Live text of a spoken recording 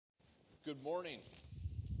Good morning.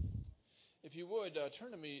 If you would,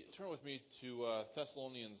 turn with me to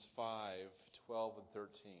Thessalonians 5:12 and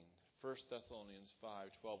 13. 1 Thessalonians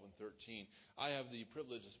 5:12 and 13. I have the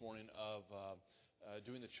privilege this morning of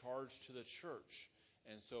doing the charge to the church.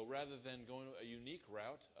 And so rather than going a unique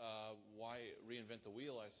route, why reinvent the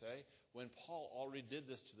wheel, I say, when Paul already did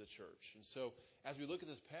this to the church. And so as we look at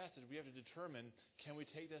this passage, we have to determine, can we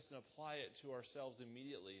take this and apply it to ourselves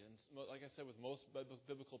immediately? And like I said, with most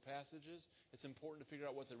biblical passages, it's important to figure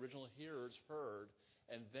out what the original hearers heard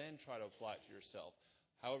and then try to apply it to yourself.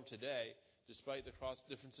 However, today, despite the cross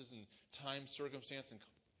differences in time, circumstance, and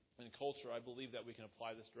culture, I believe that we can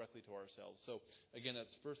apply this directly to ourselves. So, again,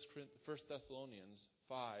 that's 1 Thessalonians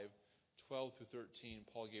 5:12 through 13.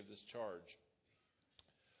 Paul gave this charge.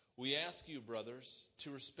 We ask you, brothers,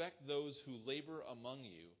 to respect those who labor among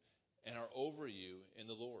you and are over you in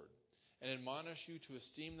the Lord, and admonish you to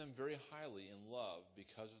esteem them very highly in love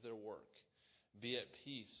because of their work. Be at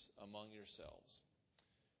peace among yourselves.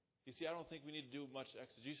 You see, I don't think we need to do much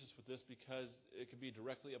exegesis with this because it can be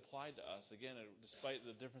directly applied to us. Again, despite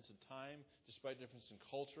the difference in time, despite the difference in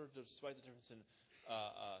culture, despite the difference in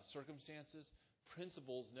circumstances,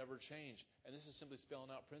 principles never change. And this is simply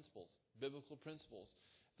spelling out principles, biblical principles.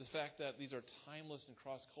 The fact that these are timeless and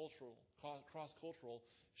cross-cultural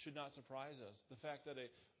should not surprise us. The fact that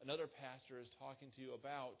another pastor is talking to you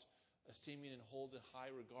about esteeming and holding in high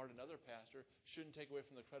regard another pastor shouldn't take away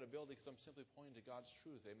from the credibility, because I'm simply pointing to God's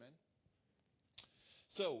truth. Amen?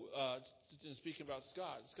 So, speaking about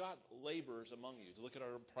Scott labors among you. To look at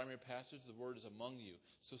our primary passage, the word is among you.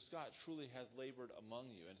 So Scott truly has labored among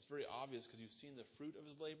you. And it's very obvious because you've seen the fruit of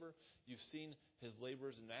his labor. You've seen his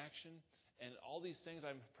labors in action. And all these things,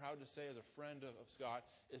 I'm proud to say as a friend of Scott,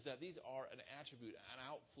 is that these are an attribute, an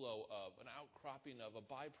outflow of, an outcropping of, a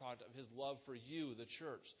byproduct of his love for you, the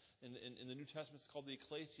church. In the New Testament, it's called the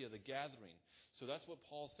ecclesia, the gathering. So that's what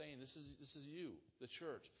Paul's saying. This is you, the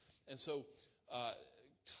church. And so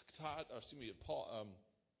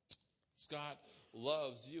Scott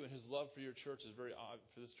loves you, and his love for your church is for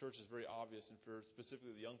this church is very obvious, and for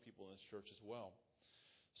specifically the young people in this church as well.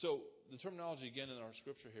 So the terminology again in our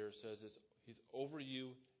scripture here says he's over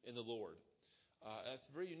you in the Lord. That's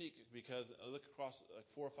very unique because I look across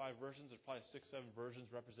 4 or 5 versions. There's probably 6, 7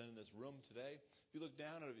 versions represented in this room today. If you look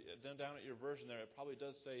down at your version there, it probably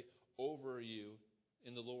does say over you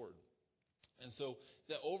in the Lord. And so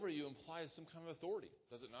that over you implies some kind of authority,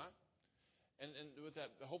 does it not? And with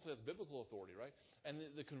that, hopefully that's biblical authority, right? And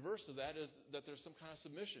the converse of that is that there's some kind of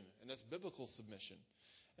submission, and that's biblical submission.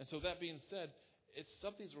 And so that being said, it's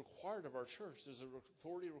something's required of our church. There's an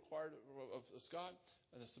authority required of Scott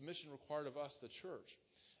and a submission required of us, the church.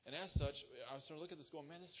 And as such, I was starting to look at this going,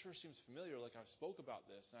 man, this church seems familiar, like I've spoke about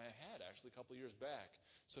this. And I had actually a couple of years back.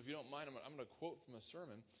 So if you don't mind, I'm going to quote from a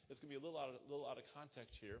sermon. It's going to be a little out of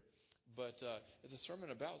context here. But it's a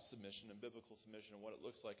sermon about submission and biblical submission and what it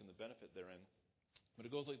looks like and the benefit therein. But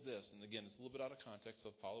it goes like this. And again, it's a little bit out of context,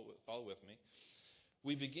 so follow with me.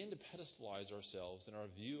 We begin to pedestalize ourselves in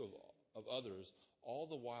our view of others, all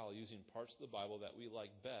the while using parts of the Bible that we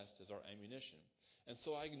like best as our ammunition. And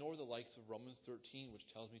so I ignore the likes of Romans 13, which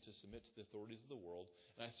tells me to submit to the authorities of the world,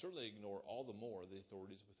 and I certainly ignore all the more the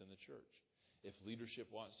authorities within the church. If leadership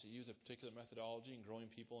wants to use a particular methodology in growing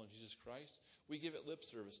people in Jesus Christ, we give it lip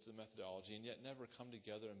service to the methodology and yet never come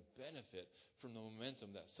together and benefit from the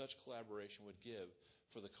momentum that such collaboration would give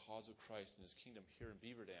for the cause of Christ and His kingdom here in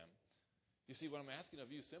Beaver Dam. You see, what I'm asking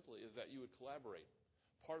of you simply is that you would collaborate.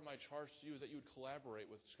 Part of my charge to you is that you would collaborate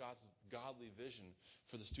with Scott's godly vision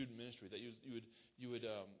for the student ministry, that you would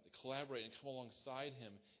collaborate and come alongside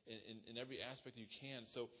him in every aspect you can.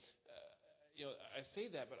 So, I say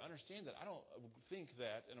that, but understand that I don't think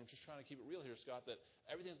that, and I'm just trying to keep it real here, Scott, that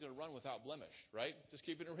everything's going to run without blemish, right? Just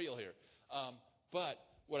keeping it real here. But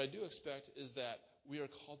what I do expect is that we are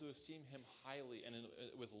called to esteem him highly and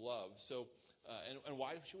with love. So, and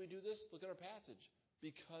why should we do this? Look at our passage.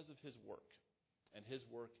 Because of his work. And his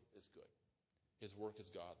work is good. His work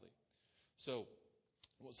is godly. So,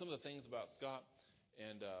 some of the things about Scott,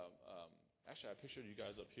 and actually I pictured you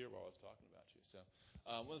guys up here while I was talking about you. So,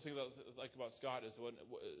 one of the things I like about Scott is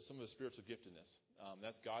some of his spiritual giftedness.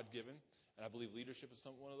 That's God-given, and I believe leadership is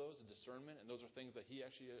one of those, and discernment, and those are things that he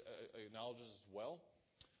actually acknowledges as well.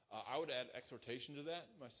 I would add exhortation to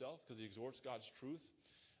that myself, because he exhorts God's truth.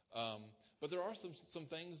 But there are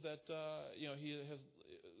some things that he has.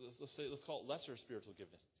 Let's call it lesser spiritual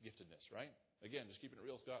giftedness, right? Again, just keeping it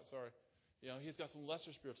real, Scott. Sorry. He's got some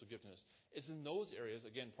lesser spiritual giftedness. It's in those areas,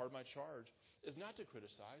 again, part of my charge is not to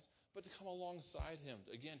criticize, but to come alongside him,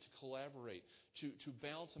 again, to collaborate, to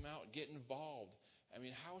balance him out, get involved. I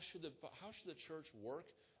mean, how should the church work?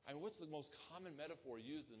 I mean, what's the most common metaphor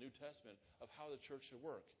used in the New Testament of how the church should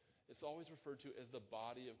work? It's always referred to as the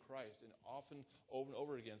body of Christ, and often over and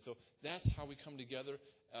over again. So that's how we come together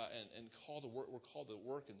and call to work. We're called to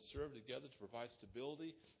work and serve together to provide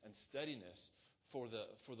stability and steadiness for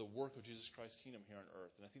the work of Jesus Christ's kingdom here on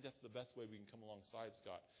earth. And I think that's the best way we can come alongside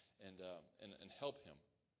Scott and help him.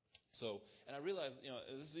 So, and I realize,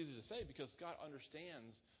 this is easy to say because Scott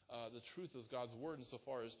understands the truth of God's word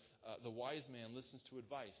insofar as the wise man listens to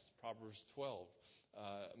advice, Proverbs 12.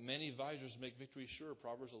 Many advisors make victory sure,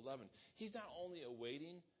 Proverbs 11. He's not only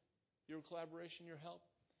awaiting your collaboration, your help,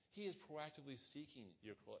 he is proactively seeking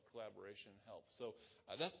your collaboration and help. So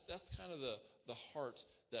that's kind of the heart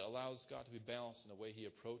that allows Scott to be balanced in the way he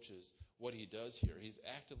approaches what he does here. He's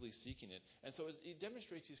actively seeking it. And so he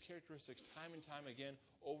demonstrates these characteristics time and time again,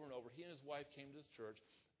 over and over. He and his wife came to this church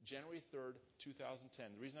January 3rd,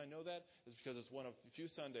 2010. The reason I know that is because it's one of a few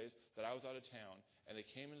Sundays that I was out of town, and they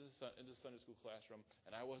came into the Sunday school classroom,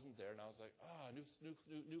 and I wasn't there, and I was like,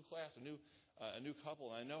 new class, a new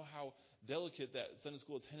couple. And I know how delicate that Sunday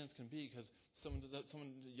school attendance can be because someone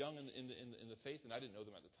young in the faith, and I didn't know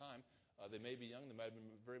them at the time. They may be young, they might have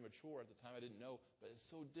been very mature at the time, I didn't know, but it's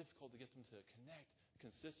so difficult to get them to connect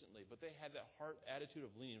consistently. But they had that heart attitude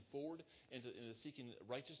of leaning forward into seeking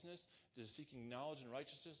righteousness, to seeking knowledge and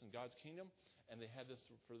righteousness in God's kingdom, and they had this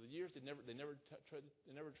for the years. They never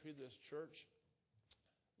treated this church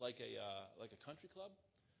like a country club.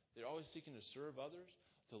 They're always seeking to serve others,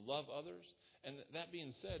 to love others. And that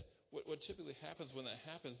being said, what typically happens when that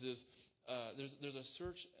happens is there's a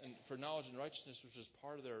search for knowledge and righteousness, which is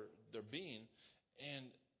part of their being, and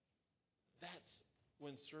that's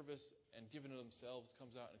when service and giving of themselves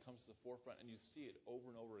comes out and comes to the forefront, and you see it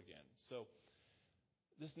over and over again. So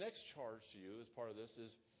this next charge to you as part of this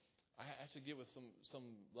is I have to give with some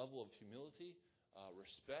level of humility,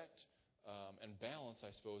 respect, and balance,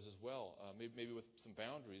 I suppose, as well, maybe with some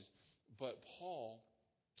boundaries. But Paul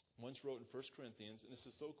once wrote in 1 Corinthians, and this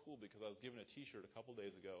is so cool because I was given a T-shirt a couple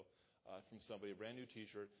days ago from somebody, a brand new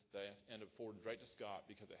T-shirt that I ended up forwarded right to Scott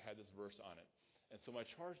because it had this verse on it. And so my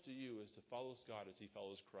charge to you is to follow Scott as he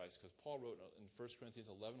follows Christ, because Paul wrote in 1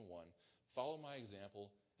 Corinthians 11:1, follow my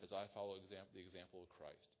example as I follow the example of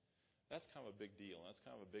Christ. That's kind of a big deal, and that's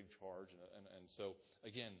kind of a big charge. And so,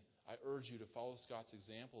 again, I urge you to follow Scott's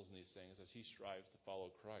examples in these things as he strives to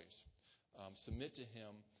follow Christ. Submit to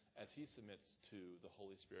him as he submits to the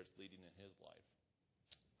Holy Spirit's leading in his life.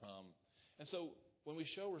 And so when we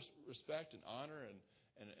show respect and honor and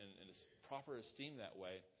proper esteem that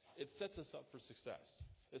way, it sets us up for success.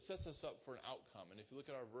 It sets us up for an outcome. And if you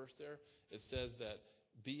look at our verse there, it says that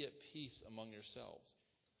be at peace among yourselves.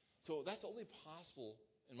 So that's only possible,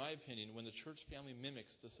 in my opinion, when the church family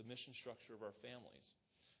mimics the submission structure of our families.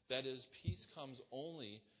 That is, peace comes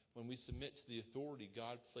only when we submit to the authority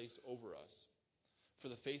God placed over us.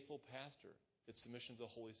 For the faithful pastor, it's submission to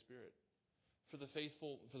the Holy Spirit. For the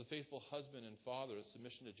faithful husband and father, it's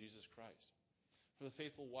submission to Jesus Christ. For the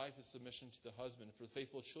faithful wife, it's submission to the husband. For the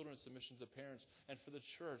faithful children, it's submission to the parents. And for the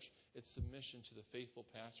church, it's submission to the faithful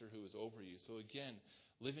pastor who is over you. So again,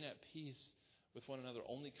 living at peace with one another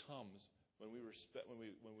only comes when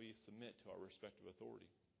we submit to our respective authority.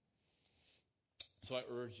 So I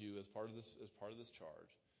urge you, as part of this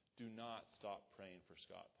charge, do not stop praying for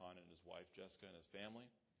Scott Pond and his wife Jessica and his family.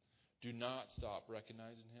 Do not stop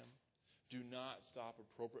recognizing him. Do not stop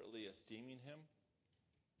appropriately esteeming him.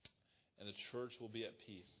 And the church will be at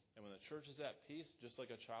peace. And when the church is at peace, just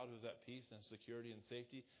like a child who's at peace and security and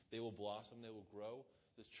safety, they will blossom, they will grow.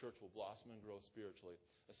 This church will blossom and grow spiritually,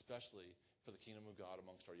 especially for the kingdom of God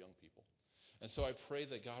amongst our young people. And so I pray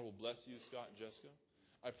that God will bless you, Scott and Jessica.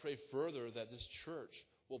 I pray further that this church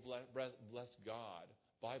will bless God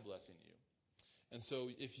by blessing you. And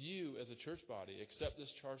so if you, as a church body, accept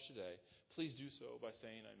this charge today, please do so by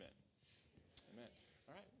saying amen. Amen.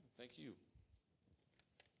 All right. Thank you.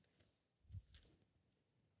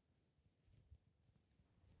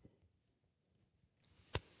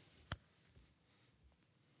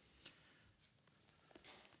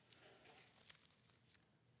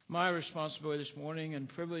 My responsibility this morning and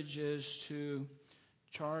privilege is to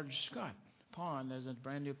charge Scott Pond as a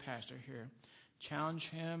brand new pastor here, challenge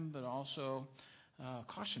him, but also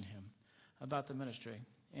caution him about the ministry.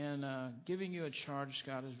 And giving you a charge,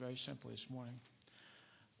 Scott, is very simple this morning.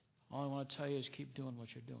 All I want to tell you is keep doing what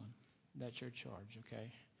you're doing. That's your charge,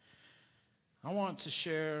 okay? I want to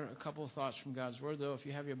share a couple of thoughts from God's Word, though. If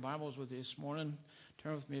you have your Bibles with you this morning,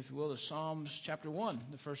 turn with me, if you will, to Psalms chapter 1,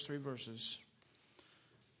 the first 3 verses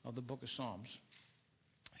of the book of Psalms.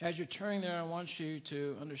 As you're turning there, I want you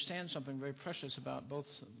to understand something very precious about both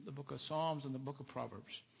the book of Psalms and the book of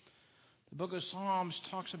Proverbs. The book of Psalms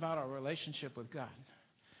talks about our relationship with God.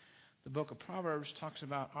 The book of Proverbs talks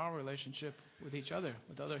about our relationship with each other,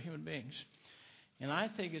 with other human beings. And I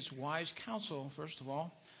think it's wise counsel, first of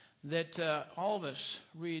all, that all of us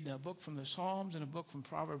read a book from the Psalms and a book from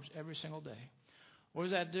Proverbs every single day. What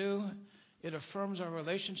does that do? It affirms our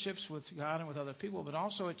relationships with God and with other people, but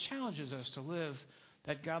also it challenges us to live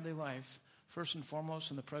that godly life, first and foremost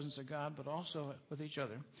in the presence of God, but also with each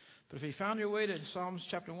other. But if you found your way to Psalms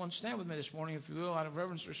chapter 1, stand with me this morning, if you will, out of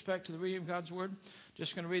reverence and respect to the reading of God's Word.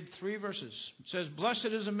 Just going to read 3 verses. It says, "Blessed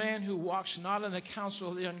is a man who walks not in the counsel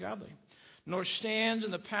of the ungodly, nor stands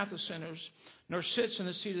in the path of sinners, nor sits in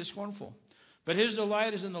the seat of the scornful. But his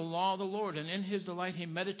delight is in the law of the Lord, and in his delight he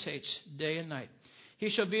meditates day and night. He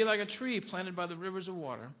shall be like a tree planted by the rivers of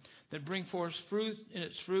water, that bring forth fruit in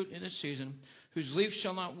its season, whose leaf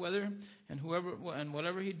shall not wither, and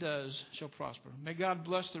whatever he does shall prosper." May God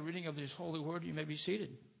bless the reading of his holy word. You may be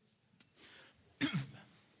seated.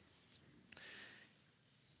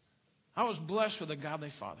 I was blessed with a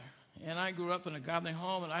godly father, and I grew up in a godly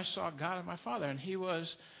home, and I saw God in my father. And he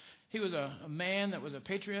was a man that was a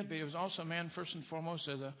patriot, but he was also a man first and foremost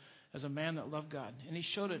as a man that loved God. And he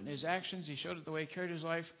showed it in his actions. He showed it the way he carried his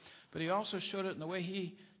life, but he also showed it in the way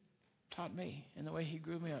he taught me and the way he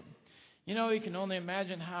grew me up. You know, you can only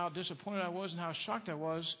imagine how disappointed I was and how shocked I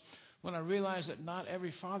was when I realized that not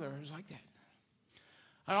every father is like that.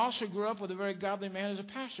 I also grew up with a very godly man as a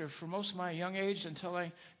pastor. For most of my young age until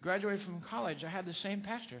I graduated from college, I had the same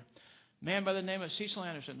pastor, a man by the name of Cecil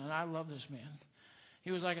Anderson, and I love this man.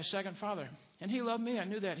 He was like a second father, and he loved me. I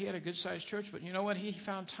knew that. He had a good-sized church, but you know what? He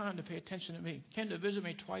found time to pay attention to me. Came to visit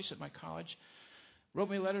me twice at my college,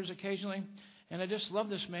 wrote me letters occasionally, and I just loved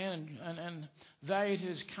this man and valued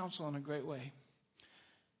his counsel in a great way.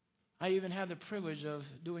 I even had the privilege of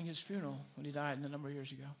doing his funeral when he died a number of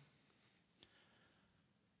years ago.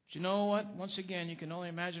 But you know what? Once again, you can only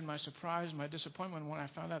imagine my surprise and my disappointment when I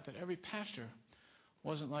found out that every pastor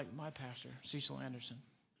wasn't like my pastor, Cecil Anderson.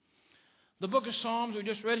 The book of Psalms we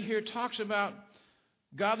just read here talks about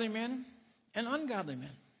godly men and ungodly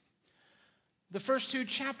men. The first 2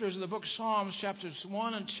 chapters of the book of Psalms, chapters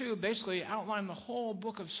 1 and 2, basically outline the whole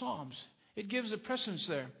book of Psalms. It gives a precedence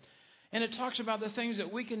there. And it talks about the things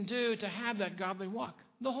that we can do to have that godly walk.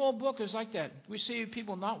 The whole book is like that. We see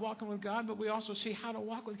people not walking with God, but we also see how to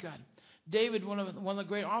walk with God. David, one of the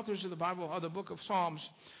great authors of the Bible, or the book of Psalms,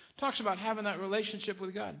 talks about having that relationship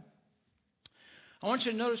with God. I want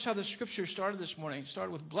you to notice how the scripture started this morning. It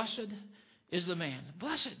started with, "Blessed is the man."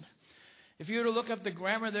 Blessed. If you were to look up the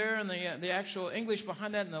grammar there and the actual English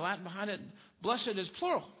behind that and the Latin behind it, blessed is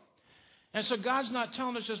plural. And so God's not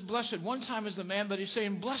telling us just blessed one time is the man, but he's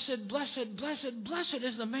saying blessed, blessed, blessed, blessed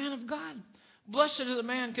is the man of God. Blessed as a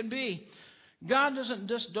man can be. God doesn't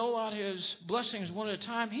just dole out his blessings one at a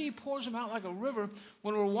time. He pours them out like a river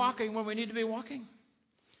when we're walking, when we need to be walking.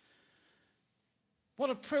 What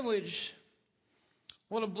a privilege.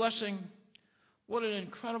 What a blessing. What an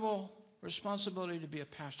incredible responsibility to be a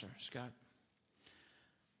pastor, Scott.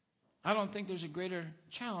 I don't think there's a greater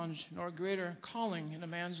challenge nor a greater calling in a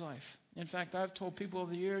man's life. In fact, I've told people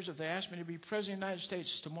over the years, if they asked me to be President of the United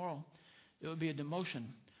States tomorrow, it would be a demotion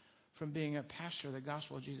from being a pastor of the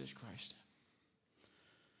gospel of Jesus Christ.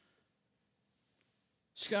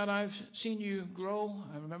 Scott, I've seen you grow.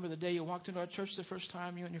 I remember the day you walked into our church the first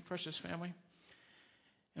time, you and your precious family.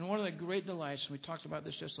 And one of the great delights, and we talked about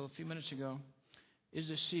this just a few minutes ago, is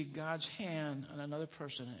to see God's hand on another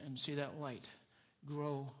person and see that light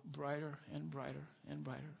grow brighter and brighter and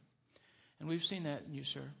brighter. And we've seen that in you,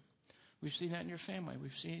 sir. We've seen that in your family.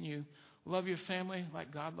 We've seen you love your family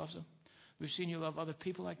like God loves them. We've seen you love other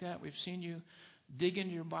people like that. We've seen you dig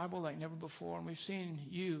into your Bible like never before. And we've seen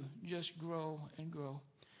you just grow and grow.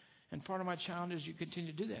 And part of my challenge is you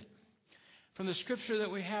continue to do that. From the scripture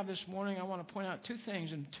that we have this morning, I want to point out 2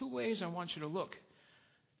 things. And 2 ways I want you to look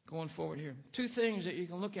going forward here. 2 things that you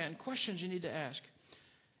can look at and questions you need to ask.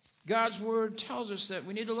 God's word tells us that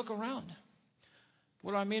we need to look around.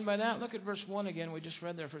 What do I mean by that? Look at verse 1 again. We just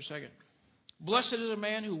read there for a second. "Blessed is a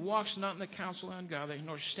man who walks not in the counsel of the ungodly,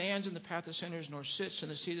 nor stands in the path of sinners, nor sits in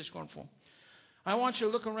the seat of the scornful." I want you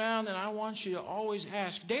to look around, and I want you to always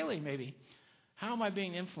ask, daily maybe, how am I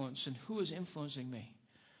being influenced and who is influencing me?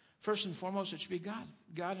 First and foremost, it should be God.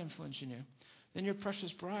 God influencing you. Then your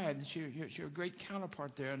precious bride, you're a great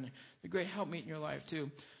counterpart there and a great helpmeet in your life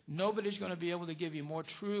too. Nobody's going to be able to give you more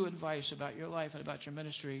true advice about your life and about your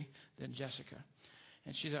ministry than Jessica.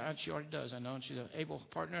 And she already does, I know, and she's an able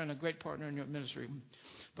partner and a great partner in your ministry.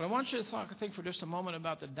 But I want you to think for just a moment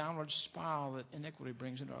about the downward spiral that iniquity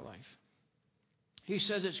brings into our life. He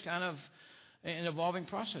says it's kind of an evolving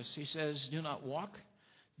process. He says, do not walk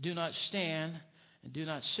do not stand, and do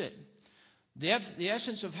not sit. The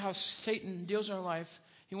essence of how Satan deals in our life,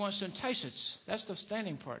 he wants to entice us. That's the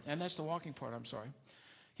standing part, and that's the walking part, I'm sorry.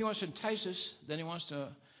 He wants to entice us, then he wants to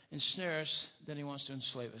ensnare us, then he wants to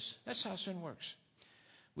enslave us. That's how sin works.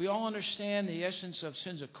 We all understand the essence of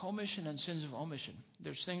sins of commission and sins of omission.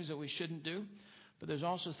 There's things that we shouldn't do, but there's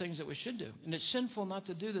also things that we should do. And it's sinful not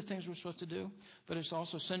to do the things we're supposed to do, but it's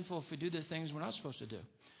also sinful if we do the things we're not supposed to do.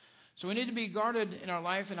 So we need to be guarded in our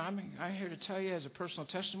life, and I'm here to tell you as a personal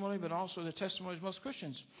testimony, but also the testimony of most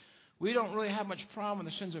Christians. We don't really have much problem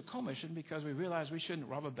with the sins of commission because we realize we shouldn't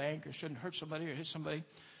rob a bank or shouldn't hurt somebody or hit somebody.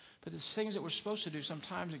 But the things that we're supposed to do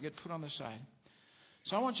sometimes that get put on the side.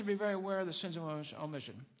 So I want you to be very aware of the sins of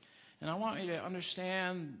omission. And I want you to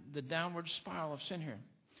understand the downward spiral of sin here.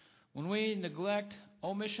 When we neglect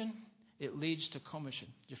omission, it leads to commission.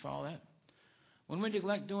 Do you follow that? When we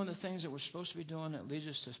neglect doing the things that we're supposed to be doing, it leads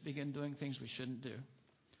us to begin doing things we shouldn't do.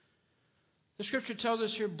 The scripture tells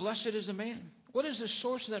us here, blessed is the man. What is the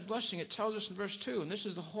source of that blessing? It tells us in verse 2, and this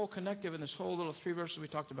is the whole connective in this whole little 3 verses we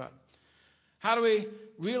talked about. How do we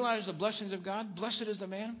realize the blessings of God? Blessed is the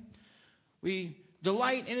man. We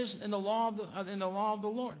delight in the law of the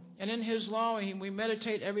Lord. And in his law, we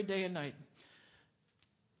meditate every day and night.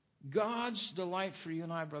 God's delight for you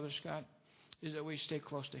and I, Brother Scott, is that we stay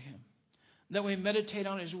close to him. That we meditate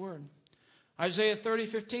on his word. Isaiah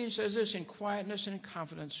 30:15 says this, in quietness and in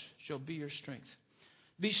confidence shall be your strength.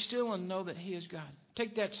 Be still and know that he is God.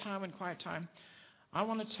 Take that time and quiet time. I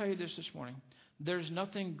want to tell you this morning. There's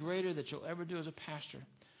nothing greater that you'll ever do as a pastor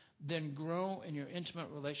than grow in your intimate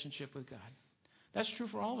relationship with God. That's true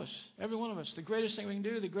for all of us, every one of us. The greatest thing we can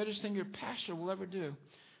do, the greatest thing your pastor will ever do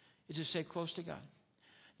is to stay close to God.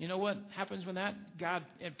 You know what happens when that? God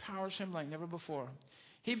empowers him like never before.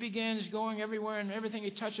 He begins going everywhere, and everything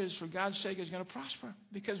he touches, for God's sake, is going to prosper.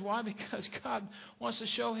 Because why? Because God wants to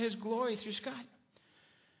show his glory through Scott.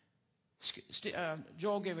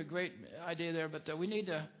 Joel gave a great idea there, but we need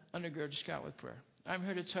to undergird Scott with prayer. I'm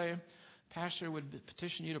here to tell you, Pastor would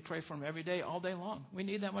petition you to pray for him every day, all day long. We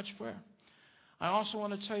need that much prayer. I also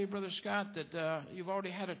want to tell you, Brother Scott, that you've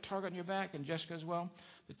already had a target on your back, and Jessica as well.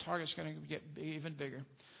 The target's going to get even bigger.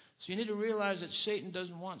 So you need to realize that Satan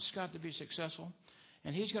doesn't want Scott to be successful.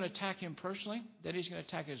 And he's going to attack him personally. Then he's going to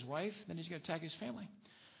attack his wife. Then he's going to attack his family.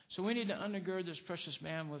 So we need to undergird this precious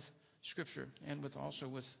man with Scripture and also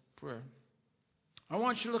with prayer. I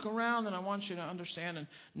want you to look around, and I want you to understand and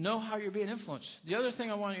know how you're being influenced. The other thing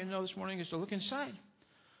I want you to know this morning is to look inside.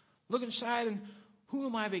 Look inside, and who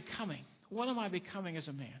am I becoming? What am I becoming as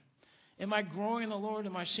a man? Am I growing in the Lord?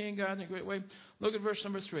 Am I seeing God in a great way? Look at verse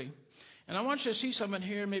number 3. And I want you to see something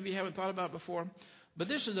here maybe you haven't thought about before. But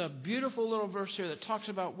this is a beautiful little verse here that talks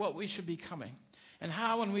about what we should be becoming. And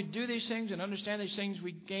how when we do these things and understand these things,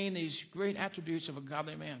 we gain these great attributes of a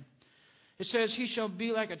godly man. It says, he shall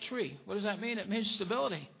be like a tree. What does that mean? It means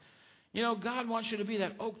stability. You know, God wants you to be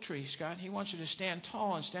that oak tree, Scott. He wants you to stand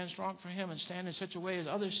tall and stand strong for him and stand in such a way as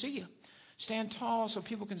others see you. Stand tall so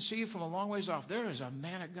people can see you from a long ways off. There is a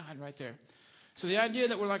man of God right there. So the idea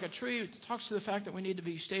that we're like a tree talks to the fact that we need to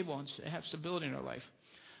be stable and have stability in our life.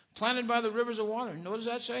 Planted by the rivers of water. And what does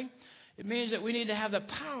that say? It means that we need to have the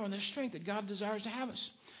power and the strength that God desires to have us.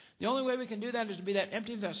 The only way we can do that is to be that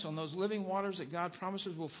empty vessel, and those living waters that God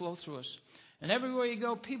promises will flow through us. And everywhere you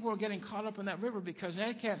go, people are getting caught up in that river because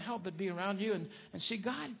they can't help but be around you and see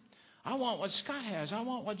God. I want what Scott has. I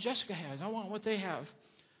want what Jessica has. I want what they have.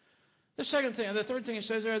 The third thing it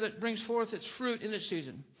says there that brings forth its fruit in its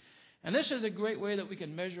season. And this is a great way that we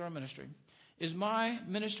can measure our ministry. Is my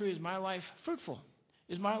ministry, is my life fruitful?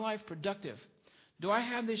 Is my life productive? Do I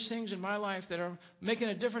have these things in my life that are making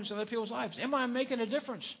a difference in other people's lives? Am I making a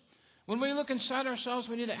difference? When we look inside ourselves,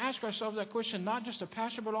 we need to ask ourselves that question, not just a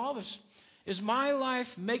pastor, but all of us. Is my life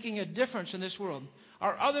making a difference in this world?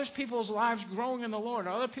 Are other people's lives growing in the Lord?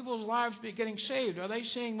 Are other people's lives getting saved? Are they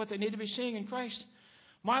seeing what they need to be seeing in Christ?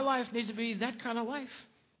 My life needs to be that kind of life.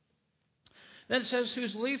 Then it says,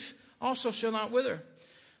 whose leaf also shall not wither.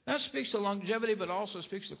 That speaks to longevity, but also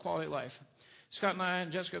speaks to quality of life. Scott and I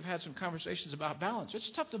and Jessica have had some conversations about balance. It's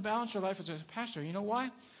tough to balance your life as a pastor. You know why?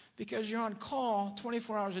 Because you're on call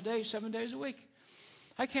 24 hours a day, 7 days a week.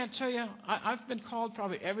 I can't tell you, I've been called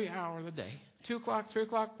probably every hour of the day. 2 o'clock, 3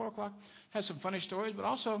 o'clock, 4 o'clock. Has some funny stories, but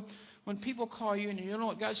also when people call you, and you know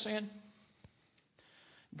what God's saying?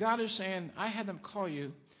 God is saying, I had them call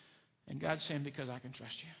you, and God's saying, because I can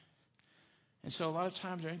trust you. And so a lot of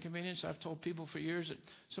times they're inconvenienced. I've told people for years that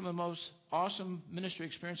some of the most awesome ministry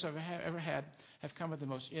experience I've ever had have come at the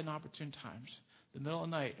most inopportune times. The middle of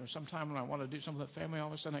the night, or sometime when I want to do something with the family, all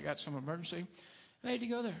of a sudden I got some emergency, and I need to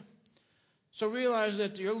go there. So realize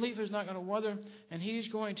that your leaf is not going to wither, and He's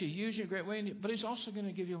going to use you in a great way, but He's also going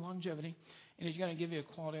to give you longevity, and He's going to give you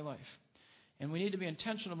a quality life. And we need to be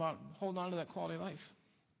intentional about holding on to that quality life.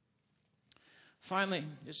 Finally,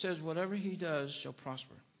 it says, whatever He does shall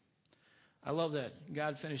prosper. I love that.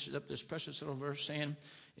 God finishes up this precious little verse saying,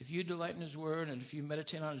 if you delight in His Word and if you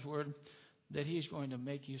meditate on His Word, that He's going to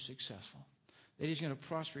make you successful, that He's going to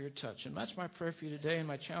prosper your touch. And that's my prayer for you today, and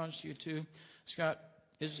my challenge to you too, Scott,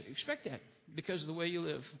 is expect that because of the way you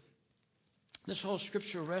live. This whole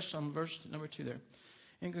scripture rests on verse number 2 there.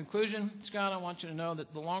 In conclusion, Scott, I want you to know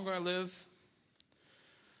that the longer I live,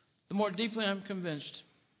 the more deeply I'm convinced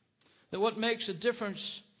that what makes a difference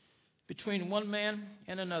between one man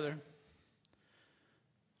and another,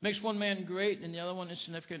 makes one man great and the other one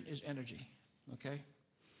insignificant, is energy. Okay?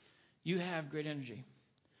 You have great energy.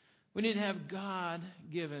 We need to have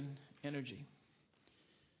God-given energy.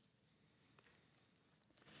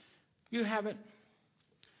 You have it,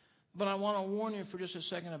 but I want to warn you for just a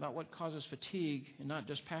second about what causes fatigue in not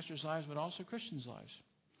just pastors' lives, but also Christians' lives.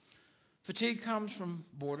 Fatigue comes from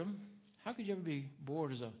boredom. How could you ever be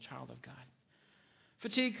bored as a child of God?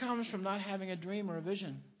 Fatigue comes from not having a dream or a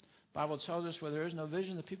vision. The Bible tells us where there is no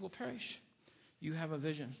vision, the people perish. You have a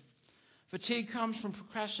vision. Fatigue comes from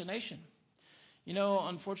procrastination. You know,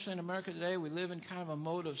 unfortunately in America today, we live in kind of a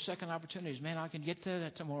mode of second opportunities. Man, I can get to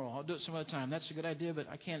that tomorrow. I'll do it some other time. That's a good idea, but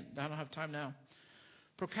I don't have time now.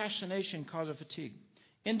 Procrastination causes fatigue.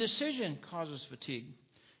 Indecision causes fatigue.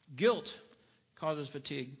 Guilt causes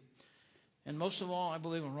fatigue. And most of all, I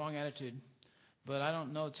believe in wrong attitude. But I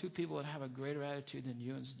don't know two people that have a greater attitude than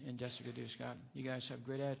you and Jessica do, Scott. You guys have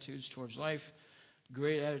great attitudes towards life,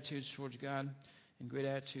 great attitudes towards God, and great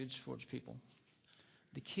attitudes towards people.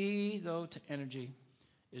 The key, though, to energy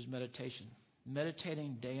is meditation.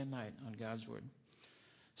 Meditating day and night on God's Word.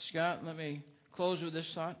 Scott, let me close with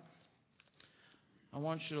this thought. I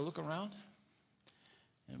want you to look around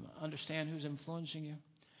and understand who's influencing you,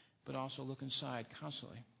 but also look inside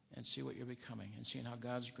constantly and see what you're becoming and seeing how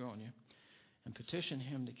God's growing you, and petition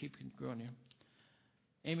Him to keep growing you.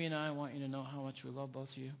 Amy and I want you to know how much we love both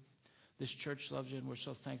of you. This church loves you, and we're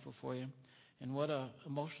so thankful for you. And what an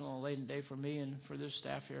emotional laden day for me and for this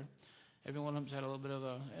staff here. Every one of them's had a little bit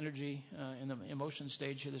of energy in the emotion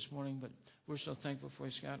stage here this morning, but we're so thankful for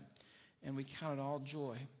you, Scott. And we count it all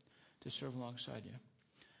joy to serve alongside you.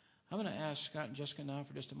 I'm going to ask Scott and Jessica now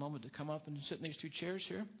for just a moment to come up and sit in these two chairs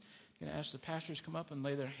here. I'm going to ask the pastors to come up and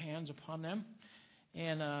lay their hands upon them.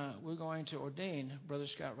 And we're going to ordain Brother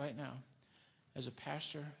Scott right now as a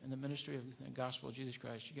pastor in the ministry of the gospel of Jesus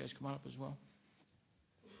Christ. You guys come on up as well.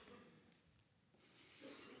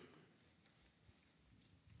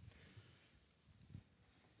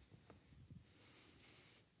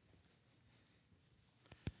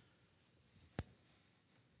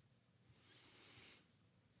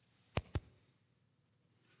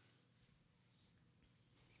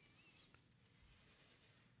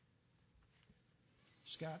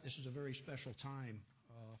 Scott, this is a very special time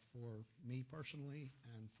for me personally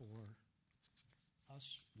and for us,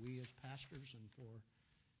 we as pastors, and for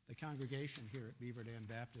the congregation here at Beaver Dam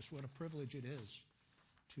Baptist. What a privilege it is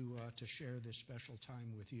to share this special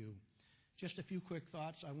time with you. Just a few quick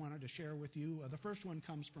thoughts I wanted to share with you. The first one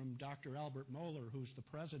comes from Dr. Albert Mohler, who's the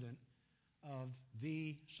president of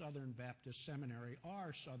the Southern Baptist Seminary,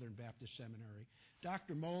 our Southern Baptist Seminary.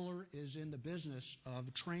 Dr. Mohler is in the business of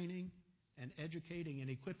training and educating and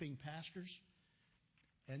equipping pastors.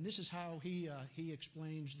 And this is how he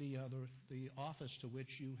explains the office to which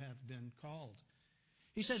you have been called.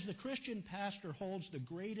 He says, the Christian pastor holds the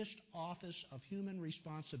greatest office of human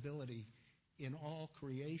responsibility in all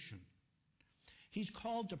creation. He's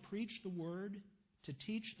called to preach the word, to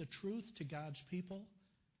teach the truth to God's people,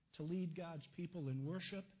 to lead God's people in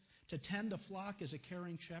worship, to tend the flock as a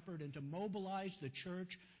caring shepherd, and to mobilize the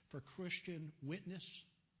church for Christian witness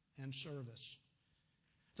and service.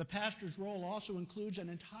 The pastor's role also includes an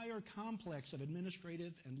entire complex of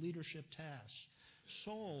administrative and leadership tasks.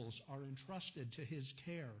 Souls are entrusted to his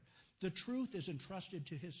care. The truth is entrusted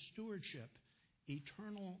to his stewardship.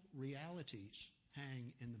 Eternal realities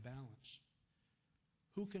hang in the balance.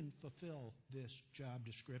 Who can fulfill this job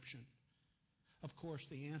description? Of course,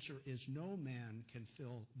 the answer is no man can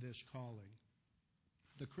fill this calling.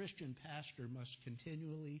 The Christian pastor must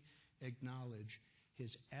continually acknowledge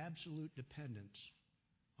his absolute dependence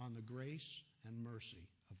on the grace and mercy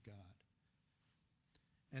of God.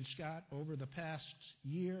 And Scott, over the past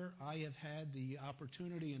year, I have had the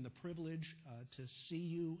opportunity and the privilege to see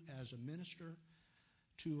you as a minister,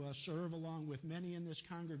 to serve along with many in this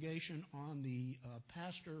congregation on the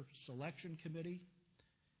pastor selection committee.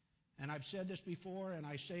 And I've said this before, and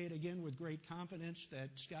I say it again with great confidence, that,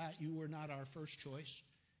 Scott, you were not our first choice.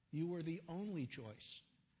 You were the only choice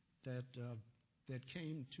that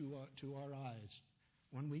came to our eyes.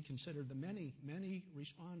 When we considered the many, many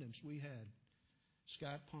respondents we had,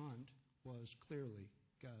 Scott Pond was clearly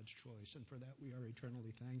God's choice, and for that we are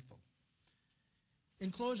eternally thankful.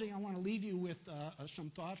 In closing, I want to leave you with some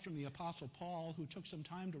thoughts from the Apostle Paul, who took some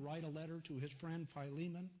time to write a letter to his friend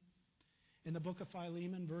Philemon. In the book of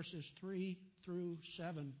Philemon, verses 3 through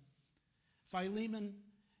 7, Philemon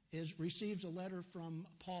receives a letter from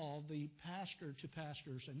Paul, the pastor to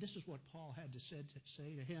pastors, and this is what Paul had to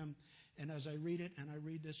say to him. And as I read it, and I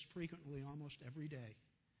read this frequently almost every day,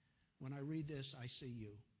 when I read this, I see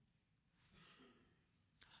you.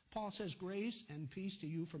 Paul says, "Grace and peace to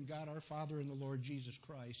you from God our Father and the Lord Jesus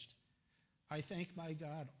Christ. I thank my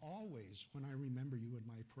God always when I remember you in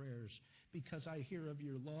my prayers, because I hear of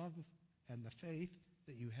your love and the faith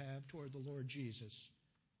that you have toward the Lord Jesus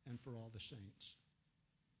and for all the saints.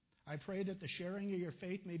 I pray that the sharing of your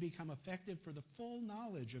faith may become effective for the full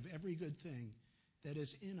knowledge of every good thing that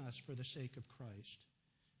is in us for the sake of Christ.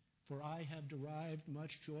 For I have derived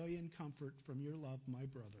much joy and comfort from your love, my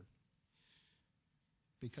brother,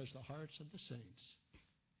 because the hearts of the saints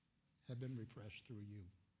have been refreshed through you."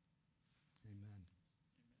 Amen.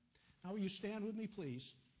 Now will you stand with me,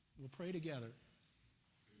 please? We'll pray together.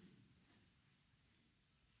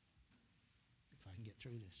 If I can get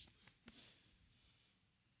through this.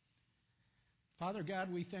 Father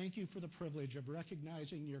God, we thank you for the privilege of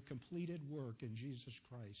recognizing your completed work in Jesus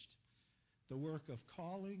Christ, the work of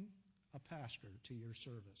calling a pastor to your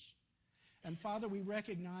service. And Father, we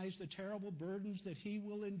recognize the terrible burdens that he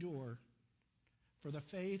will endure for the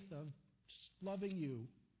faith of loving you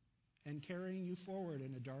and carrying you forward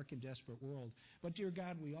in a dark and desperate world. But dear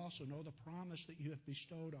God, we also know the promise that you have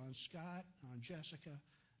bestowed on Scott, on Jessica,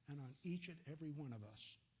 and on each and every one of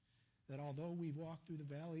us, that although we walk through the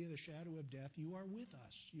valley of the shadow of death, you are with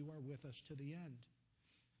us. You are with us to the end.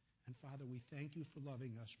 And Father, we thank you for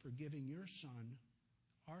loving us, for giving your Son,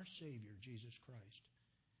 our Savior, Jesus Christ.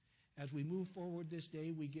 As we move forward this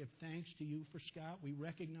day, we give thanks to you for Scott. We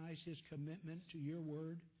recognize his commitment to your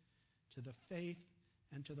word, to the faith,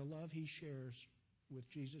 and to the love he shares with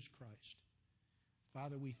Jesus Christ.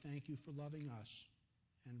 Father, we thank you for loving us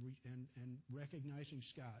and recognizing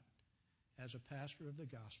Scott as a pastor of the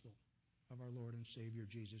gospel of our Lord and Savior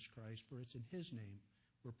Jesus Christ. For it's in his name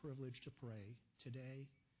we're privileged to pray today,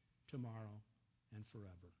 tomorrow, and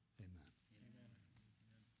forever. Amen.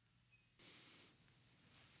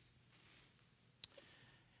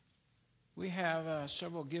 We have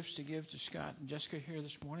several gifts to give to Scott and Jessica here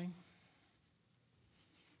this morning.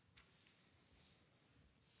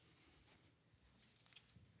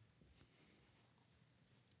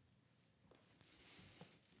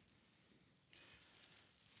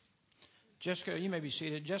 Jessica, you may be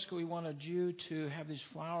seated. Jessica, we wanted you to have these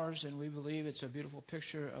flowers, and we believe it's a beautiful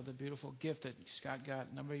picture of the beautiful gift that Scott got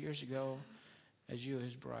a number of years ago as you,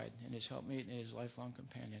 his bride, and his helpmeet and his lifelong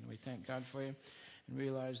companion. We thank God for you and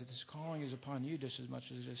realize that this calling is upon you just as much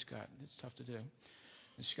as it is Scott. It's tough to do.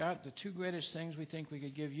 And Scott, the two greatest things we think we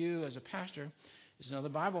could give you as a pastor is another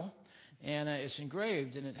Bible, and it's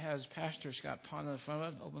engraved, and it has Pastor Scott Pond on the front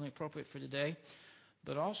of it, openly appropriate for today.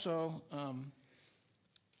 But also,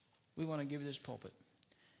 we want to give you this pulpit.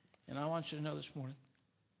 And I want you to know this morning,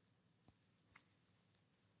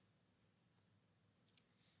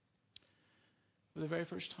 for the very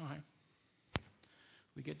first time,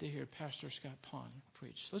 we get to hear Pastor Scott Pond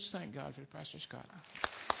preach. Let's thank God for Pastor Scott.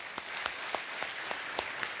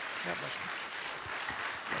 God bless you.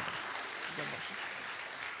 God bless you.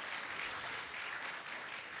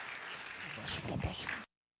 God bless you. God bless you.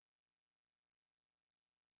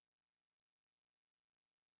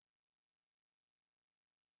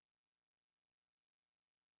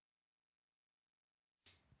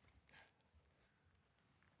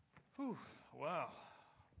 Whew, wow.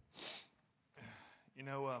 You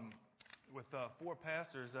know, with four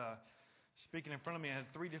pastors speaking in front of me, I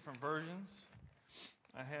had three different versions.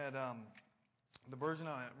 I had the version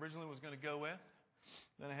I originally was going to go with.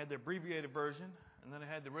 Then I had the abbreviated version. And then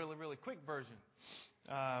I had the really, really quick version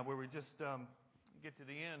where we just get to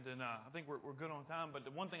the end. And I think we're good on time. But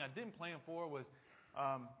the one thing I didn't plan for was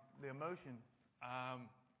the emotion.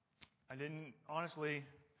 I didn't, honestly,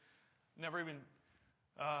 never even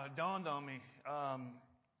dawned on me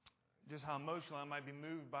just how emotional I might be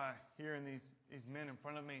moved by hearing these men in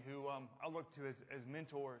front of me who I look to as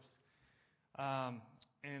mentors,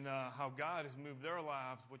 and how God has moved their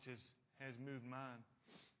lives, which has moved mine.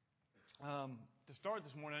 To start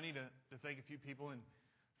this morning, I need to thank a few people, and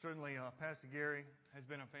certainly Pastor Gary has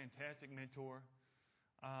been a fantastic mentor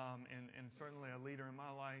and certainly a leader in my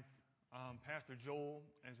life. Pastor Joel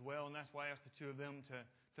as well, and that's why I asked the two of them to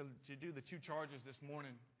do the two charges this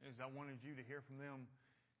morning, is I wanted you to hear from them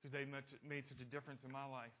because they made such a difference in my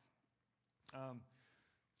life.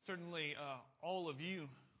 Certainly, all of you,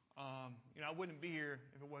 I wouldn't be here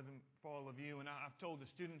if it wasn't for all of you, and I've told the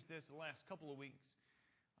students this the last couple of weeks,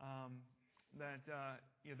 that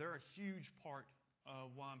they're a huge part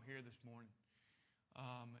of why I'm here this morning,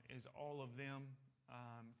 is all of them.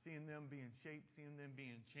 Seeing them being shaped, seeing them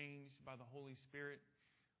being changed by the Holy Spirit.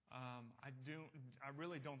 I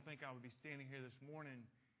really don't think I would be standing here this morning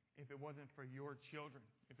if it wasn't for your children,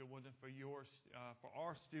 if it wasn't for for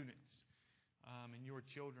our students and your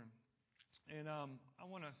children. And I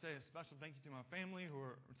want to say a special thank you to my family,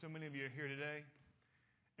 so many of you are here today.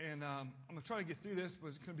 And I'm going to try to get through this,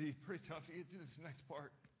 but it's going to be pretty tough to get through this next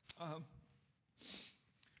part. I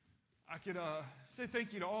could say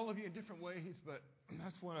thank you to all of you in different ways, but I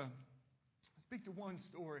just want to speak to one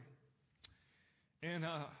story. And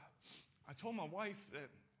I told my wife that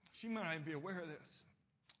she might not even be aware of this.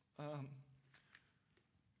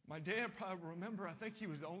 My dad probably remember, I think he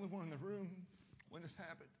was the only one in the room when this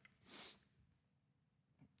happened.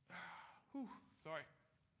 Whew, sorry.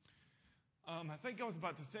 I think I was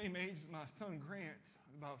about the same age as my son Grant,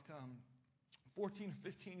 about 14 or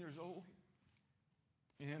 15 years old.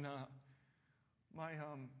 And my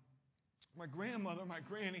grandmother, my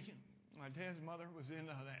granny, my dad's mother, was in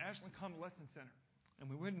the Ashland Convalescent Center. And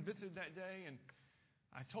we went and visited that day, and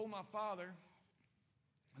I told my father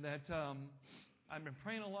that I'd been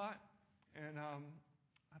praying a lot, and I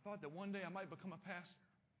thought that one day I might become a pastor.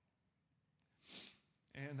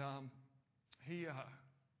 And we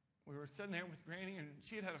were sitting there with Granny, and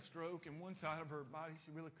she had a stroke, and one side of her body,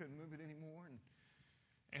 she really couldn't move it anymore.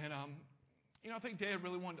 And I think Dad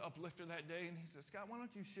really wanted to uplift her that day, and he said, Scott, why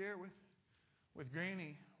don't you share with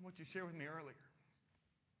Granny what you shared with me earlier?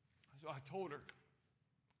 So I told her,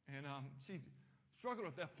 and she struggled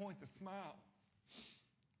at that point to smile,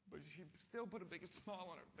 but she still put a big smile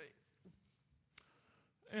on her face.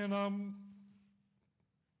 And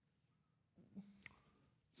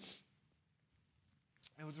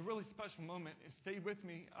it was a really special moment. It stayed with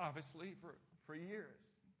me, obviously, for years.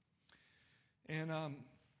 And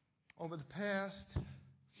over the past,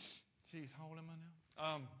 how old am I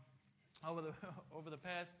now? Over the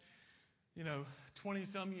past,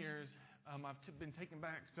 20-some years, I've been taken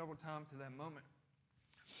back several times to that moment.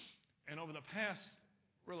 And over the past,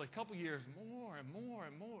 really, couple years, more and more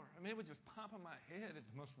and more. I mean, it would just pop in my head at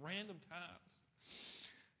the most random times.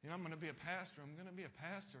 I'm going to be a pastor. I'm going to be a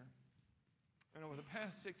pastor. And over the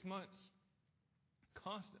past 6 months,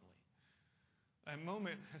 constantly, that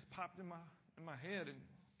moment has popped in my head. And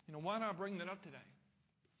why do I bring that up today?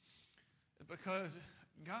 It's because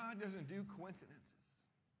God doesn't do coincidences.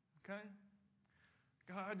 Okay?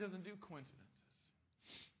 God doesn't do coincidences.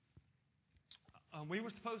 We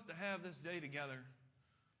were supposed to have this day together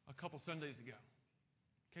a couple Sundays ago.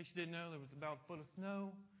 In case you didn't know, there was about a foot of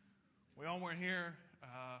snow. We all weren't here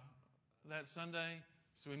that Sunday,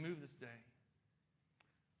 so we moved this day.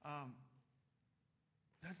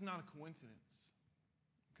 That's not a coincidence.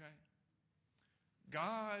 Okay?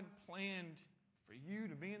 God planned for you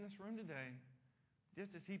to be in this room today,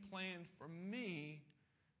 just as He planned for me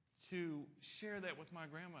to share that with my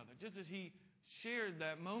grandmother, just as He shared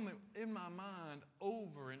that moment in my mind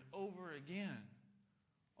over and over again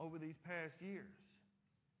over these past years.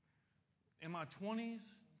 In my 20s,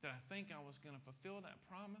 did I think I was going to fulfill that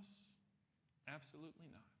promise? Absolutely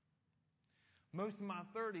not. Most of my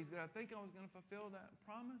 30s, did I think I was going to fulfill that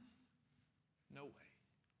promise? No way.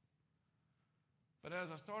 But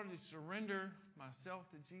as I started to surrender myself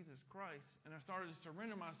to Jesus Christ, and I started to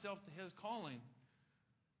surrender myself to His calling,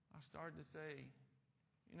 I started to say,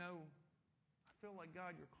 I feel like,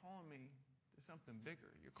 God, you're calling me to something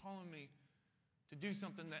bigger. You're calling me to do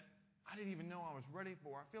something that I didn't even know I was ready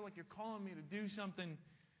for. I feel like you're calling me to do something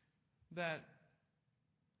that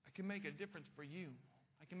I can make a difference for you.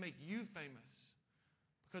 I can make you famous.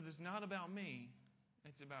 Because it's not about me,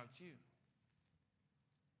 it's about you.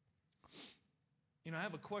 I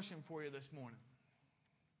have a question for you this morning.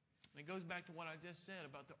 And it goes back to what I just said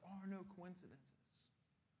about there are no coincidences.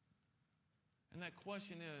 And that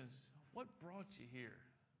question is, what brought you here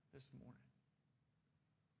this morning?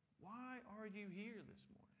 Why are you here this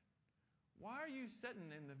morning? Why are you sitting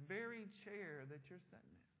in the very chair that you're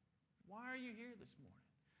sitting in? Why are you here this morning?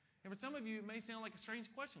 And for some of you, it may sound like a strange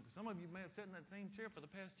question, because some of you may have sat in that same chair for the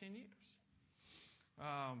past 10 years.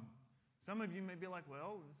 Some of you may be like,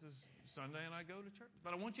 well, this is Sunday and I go to church.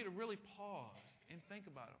 But I want you to really pause and think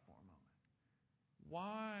about it for a moment.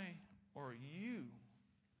 Why are you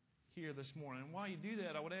here this morning? And while you do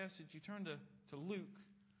that, I would ask that you turn to Luke.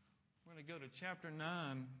 We're going to go to chapter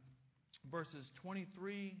 9, verses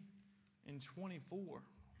 23 and 24.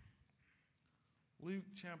 Luke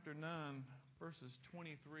chapter 9, verses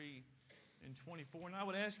 23 and 24. And I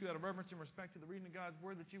would ask you, out of reverence and respect to the reading of God's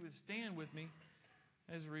Word, that you would stand with me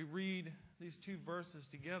as we read these two verses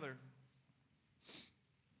together.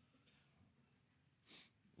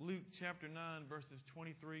 Luke chapter 9, verses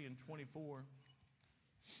 23 and 24.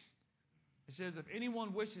 It says, if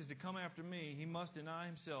anyone wishes to come after me, he must deny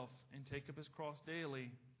himself and take up his cross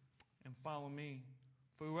daily and follow me.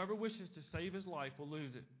 For whoever wishes to save his life will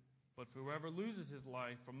lose it. But whoever loses his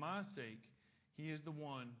life for my sake, he is the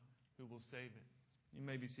one who will save it. You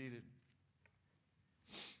may be seated.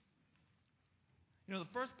 You know,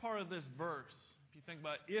 the first part of this verse, if you think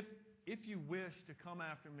about it, if you wish to come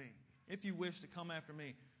after me, if you wish to come after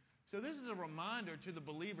me. So this is a reminder to the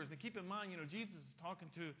believers. And keep in mind, you know, Jesus is talking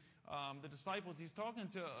to the disciples. He's talking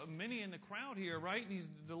to many in the crowd here, right? And he's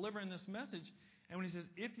delivering this message. And when he says,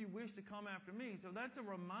 if you wish to come after me, so that's a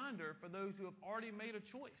reminder for those who have already made a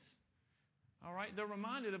choice. All right? They're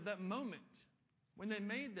reminded of that moment when they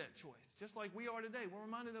made that choice. Just like we are today. We're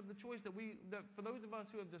reminded of the choice that for those of us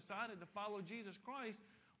who have decided to follow Jesus Christ,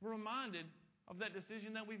 we're reminded of that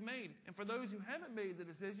decision that we've made. And for those who haven't made the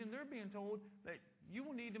decision, they're being told that you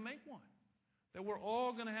will need to make one. That we're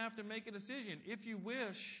all going to have to make a decision if you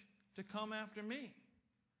wish to come after me.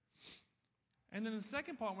 And then the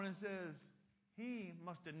second part when it says, he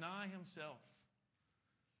must deny himself.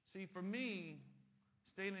 See, for me,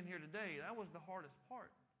 standing here today, that was the hardest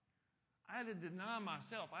part. I had to deny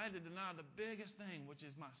myself. I had to deny the biggest thing, which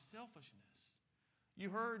is my selfishness. You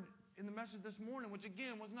heard in the message this morning, which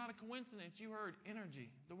again was not a coincidence, you heard energy,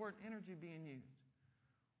 the word energy being used.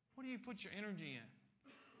 What do you put your energy in?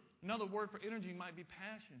 Another word for energy might be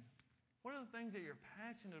passion. What are the things that you're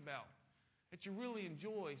passionate about, that you really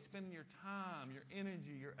enjoy spending your time, your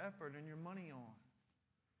energy, your effort, and your money on?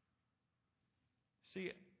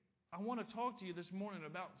 See, I want to talk to you this morning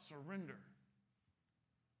about surrender.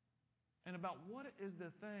 And about what is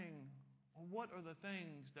the thing, or what are the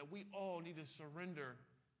things that we all need to surrender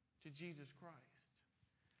to Jesus Christ.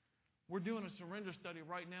 We're doing a surrender study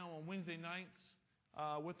right now on Wednesday nights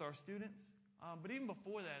with our students. But even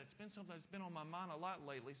before that, it's been something that's been on my mind a lot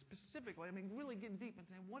lately. Specifically, really getting deep and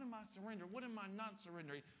saying, what am I surrendering? What am I not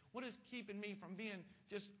surrendering? What is keeping me from being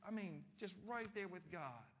just right there with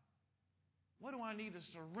God? What do I need to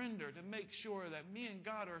surrender to make sure that me and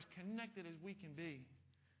God are as connected as we can be?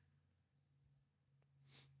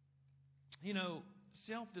 You know,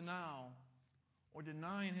 self-denial or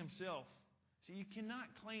denying himself. See, you cannot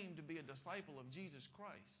claim to be a disciple of Jesus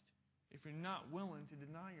Christ if you're not willing to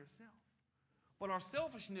deny yourself. But our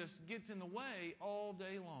selfishness gets in the way all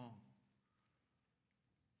day long.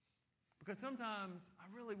 Because sometimes I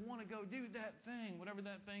really want to go do that thing, whatever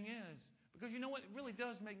that thing is. Because you know what? It really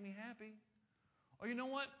does make me happy. Or you know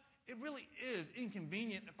what? It really is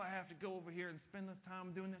inconvenient if I have to go over here and spend this time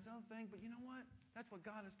doing this other thing. But you know what? That's what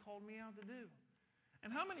God has called me out to do.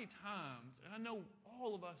 And how many times, and I know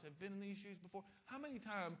all of us have been in these shoes before, how many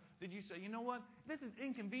times did you say, you know what? This is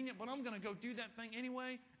inconvenient, but I'm going to go do that thing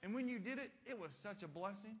anyway. And when you did it, it was such a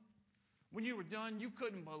blessing. When you were done, you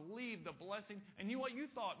couldn't believe the blessing. And you know what? You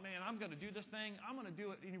thought, man, I'm going to do this thing. I'm going to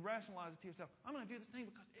do it. And you rationalize it to yourself. I'm going to do this thing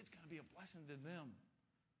because it's going to be a blessing to them.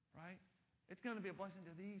 Right? It's going to be a blessing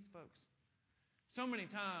to these folks. So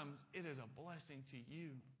many times, it is a blessing to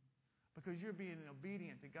you. Because you're being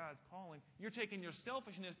obedient to God's calling. You're taking your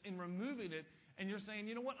selfishness and removing it. And you're saying,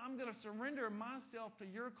 you know what? I'm going to surrender myself to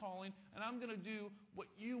your calling. And I'm going to do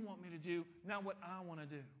what you want me to do, not what I want to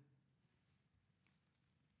do.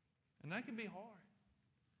 And that can be hard.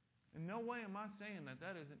 In no way am I saying that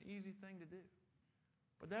that is an easy thing to do.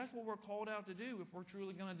 But that's what we're called out to do if we're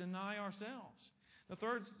truly going to deny ourselves. The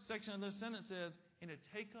third section of this sentence says, and to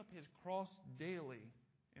take up his cross daily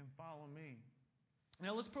and follow me.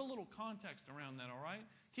 Now, let's put a little context around that, all right?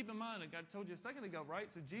 Keep in mind, like I told you a second ago, right?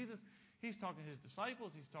 So Jesus, he's talking to his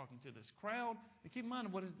disciples. He's talking to this crowd. And keep in mind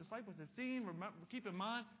what his disciples have seen. Keep in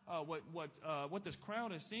mind what this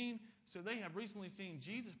crowd has seen. So they have recently seen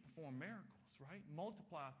Jesus perform miracles, right?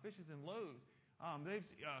 Multiply fishes and loaves.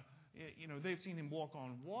 They've seen him walk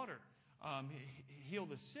on water, heal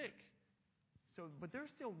the sick. So, but they're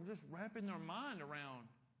still just wrapping their mind around,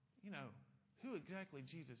 who exactly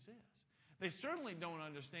Jesus is. They certainly don't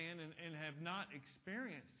understand and have not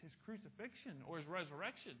experienced his crucifixion or his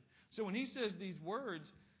resurrection. So when he says these words,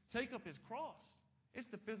 take up his cross, It's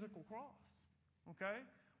the physical cross. Okay?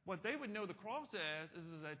 What they would know the cross as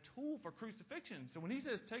is a tool for crucifixion. So when he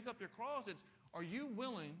says take up your cross, it's, are you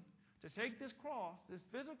willing to take this cross, this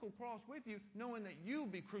physical cross with you, knowing that you'll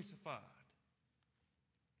be crucified?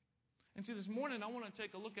 And so this morning I want to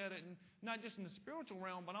take a look at it, and not just in the spiritual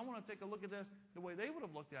realm, but I want to take a look at this the way they would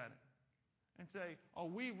have looked at it. And say, are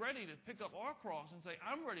we ready to pick up our cross and say,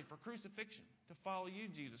 I'm ready for crucifixion to follow you,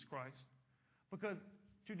 Jesus Christ? Because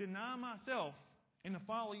to deny myself and to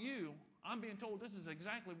follow you, I'm being told this is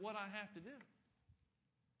exactly what I have to do.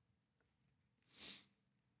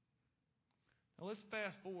 Now let's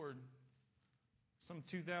fast forward some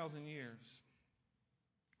 2,000 years.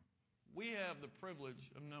 We have the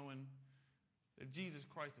privilege of knowing that Jesus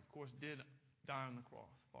Christ, of course, did die on the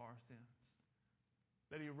cross for our sins.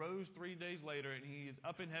 That He rose 3 days later and He is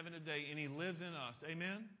up in heaven today and He lives in us.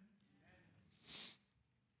 Amen?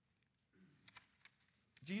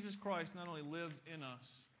 Jesus Christ not only lives in us,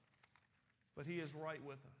 but He is right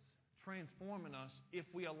with us, transforming us if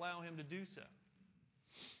we allow Him to do so.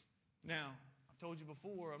 Now, I've told you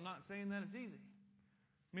before, I'm not saying that it's easy.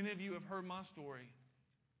 Many of you have heard my story.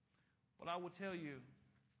 But I will tell you,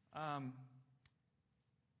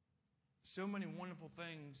 so many wonderful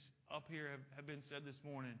things up here have been said this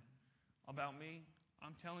morning about me.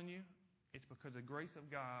 I'm telling you, it's because of the grace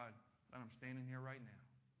of God that I'm standing here right now.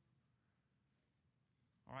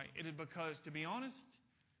 All right? It is because, to be honest,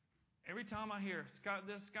 every time I hear Scott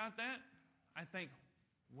this, Scott that, I think,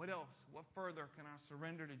 what else? What further can I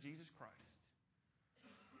surrender to Jesus Christ?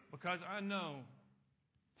 Because I know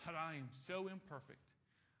that I am so imperfect.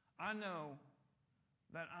 I know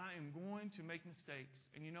that I am going to make mistakes.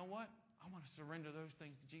 And you know what? I want to surrender those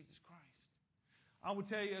things to Jesus Christ. I will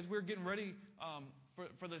tell you, as we're getting ready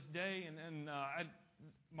for this day, and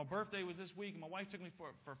my birthday was this week, and my wife took me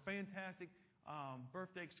for a fantastic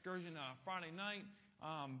birthday excursion Friday night.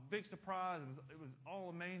 Big surprise. It was all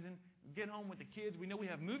amazing. Get home with the kids. We know we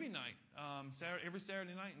have movie night every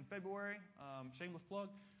Saturday night in February. Shameless plug.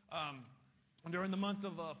 During the month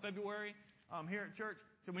of February here at church.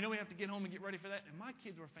 So we know we have to get home and get ready for that. And my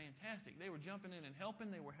kids were fantastic. They were jumping in and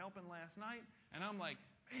helping. They were helping last night. And I'm like,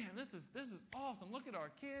 man, this is awesome. Look at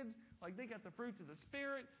our kids. Like, they got the fruits of the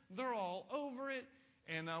Spirit. They're all over it.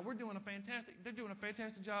 And they're doing a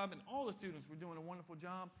fantastic job. And all the students were doing a wonderful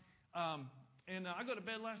job. And I go to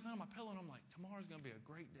bed last night on my pillow, and I'm like, tomorrow's going to be a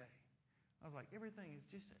great day. I was like, everything is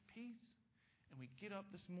just at peace. And we get up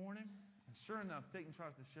this morning, and sure enough, Satan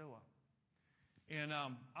tries to show up. And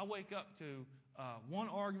I wake up to one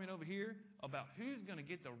argument over here about who's going to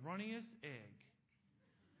get the runniest egg.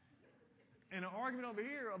 And an argument over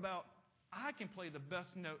here about I can play the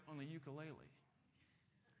best note on the ukulele.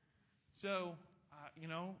 So,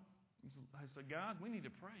 I said, guys, we need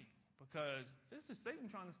to pray. Because this is Satan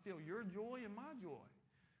trying to steal your joy and my joy.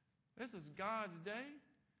 This is God's day.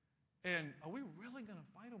 And are we really going to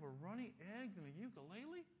fight over runny eggs and a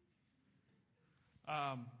ukulele?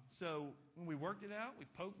 So when we worked it out, we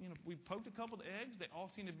poked a couple of eggs. They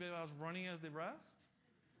all seemed to be about as runny as the rest,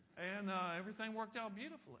 and everything worked out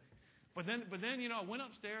beautifully. But then, I went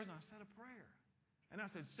upstairs and I said a prayer, and I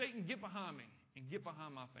said, Satan, get behind me and get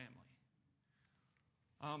behind my family,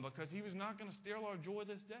 because he was not going to steal our joy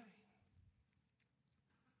this day.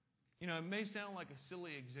 It may sound like a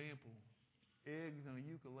silly example, eggs and a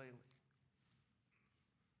ukulele,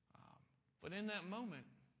 but in that moment,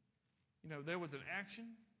 there was an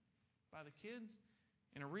action by the kids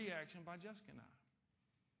and a reaction by Jessica and I.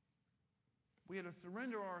 We had to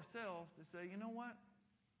surrender ourselves to say, you know what?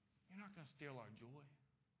 You're not going to steal our joy.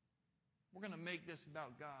 We're going to make this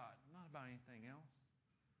about God, not about anything else.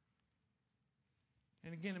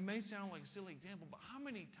 And again, it may sound like a silly example, but how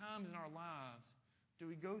many times in our lives do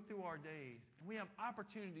we go through our days and we have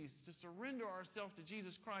opportunities to surrender ourselves to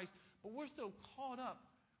Jesus Christ, but we're so caught up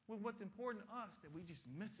with what's important to us that we just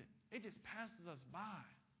miss it. It just passes us by.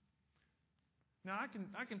 Now,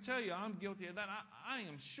 I can tell you I'm guilty of that. I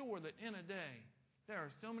am sure that in a day, there are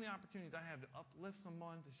so many opportunities I have to uplift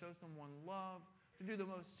someone, to show someone love, to do the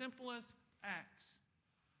most simplest acts.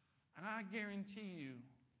 And I guarantee you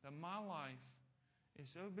that my life is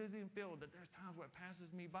so busy and filled that there's times where it passes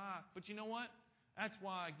me by. But you know what? That's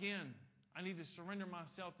why, again, I need to surrender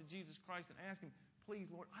myself to Jesus Christ and ask Him, please,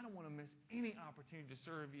 Lord, I don't want to miss any opportunity to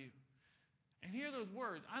serve You. And hear those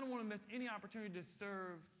words. I don't want to miss any opportunity to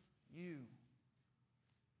serve You.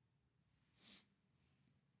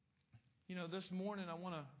 This morning I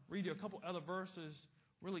want to read you a couple other verses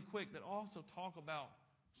really quick that also talk about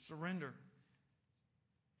surrender.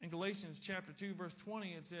 In Galatians chapter 2, verse 20,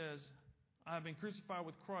 it says, I have been crucified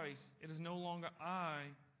with Christ. It is no longer I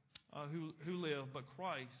who live, but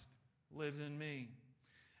Christ lives in me.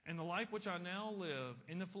 And the life which I now live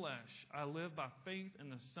in the flesh, I live by faith in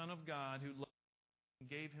the Son of God who loved me and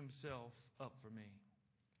gave himself up for me.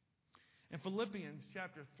 In Philippians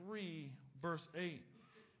chapter 3, verse 8,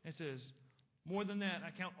 it says, more than that,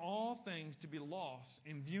 I count all things to be lost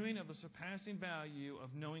in viewing of the surpassing value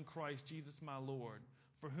of knowing Christ Jesus my Lord,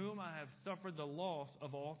 for whom I have suffered the loss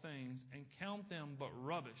of all things, and count them but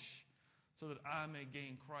rubbish, so that I may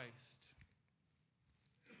gain Christ.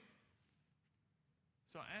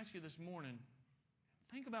 So I ask you this morning,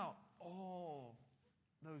 think about all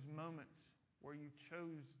those moments where you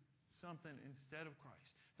chose something instead of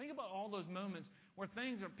Christ. Think about all those moments where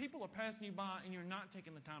people are passing you by and you're not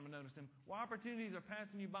taking the time to notice them. Where opportunities are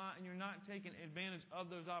passing you by and you're not taking advantage of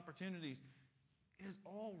those opportunities. It is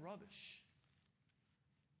all rubbish.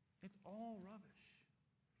 It's all rubbish.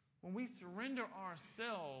 When we surrender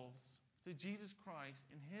ourselves to Jesus Christ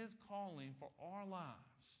and His calling for our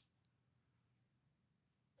lives,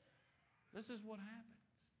 this is what happens.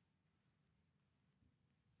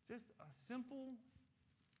 Just a simple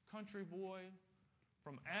country boy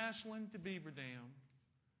from Ashland to Beaver Dam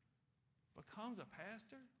becomes a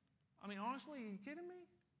pastor? I mean, honestly, are you kidding me?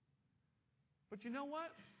 But you know what?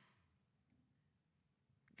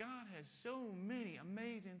 God has so many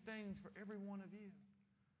amazing things for every one of you.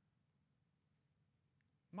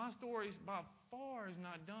 My story by far is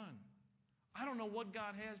not done. I don't know what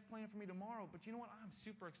God has planned for me tomorrow, but you know what? I'm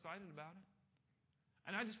super excited about it.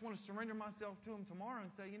 And I just want to surrender myself to Him tomorrow and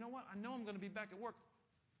say, you know what? I know I'm going to be back at work.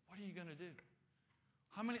 What are you going to do?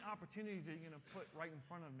 How many opportunities are you going to put right in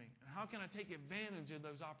front of me? And how can I take advantage of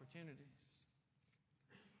those opportunities?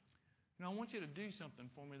 Now, I want you to do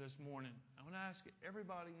something for me this morning. I want to ask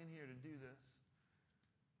everybody in here to do this.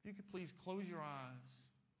 If you could please close your eyes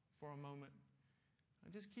for a moment.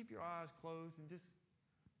 And just keep your eyes closed and just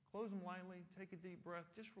close them lightly. Take a deep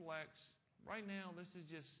breath. Just relax. Right now, this is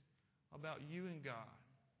just about you and God.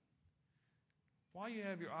 While you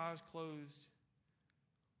have your eyes closed,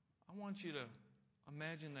 I want you to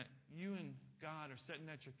imagine that you and God are sitting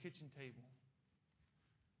at your kitchen table.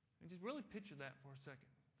 And just really picture that for a second.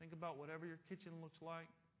 Think about whatever your kitchen looks like.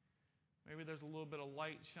 Maybe there's a little bit of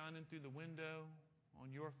light shining through the window on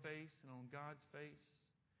your face and on God's face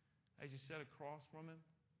as you sit across from Him.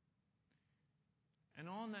 And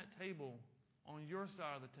on that table, on your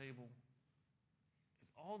side of the table, is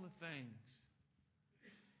all the things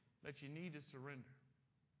that you need to surrender.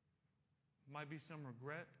 Might be some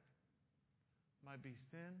regret. Might be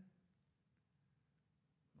sin.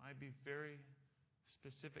 Might be very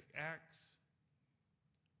specific acts.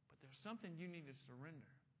 But there's something you need to surrender.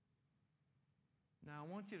 Now, I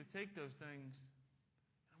want you to take those things,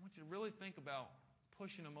 and I want you to really think about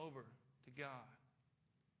pushing them over to God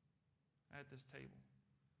at this table.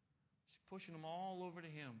 Just pushing them all over to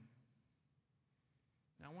Him.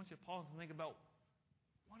 Now, I want you to pause and think about,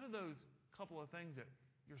 what are those couple of things that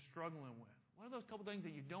you're struggling with? What are those couple things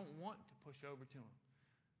that you don't want to push over to Him?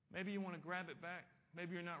 Maybe you want to grab it back.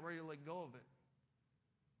 Maybe you're not ready to let go of it.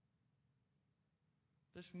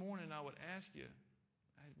 This morning I would ask you,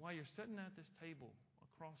 while you're sitting at this table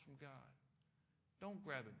across from God, don't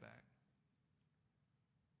grab it back.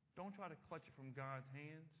 Don't try to clutch it from God's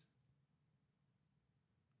hands.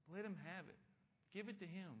 Let Him have it. Give it to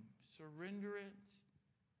Him. Surrender it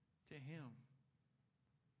to Him.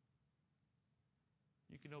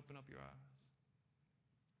 You can open up your eyes.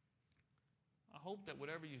 I hope that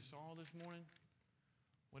whatever you saw this morning,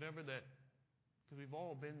 whatever that, because we've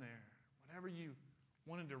all been there, whatever you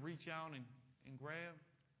wanted to reach out and grab,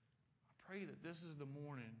 I pray that this is the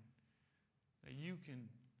morning that you can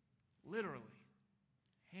literally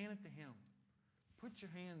hand it to Him. Put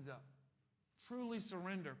your hands up. Truly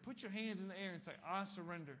surrender. Put your hands in the air and say, I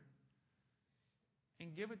surrender.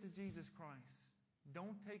 And give it to Jesus Christ.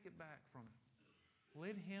 Don't take it back from Him.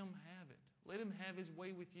 Let Him have it. Let Him have His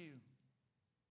way with you.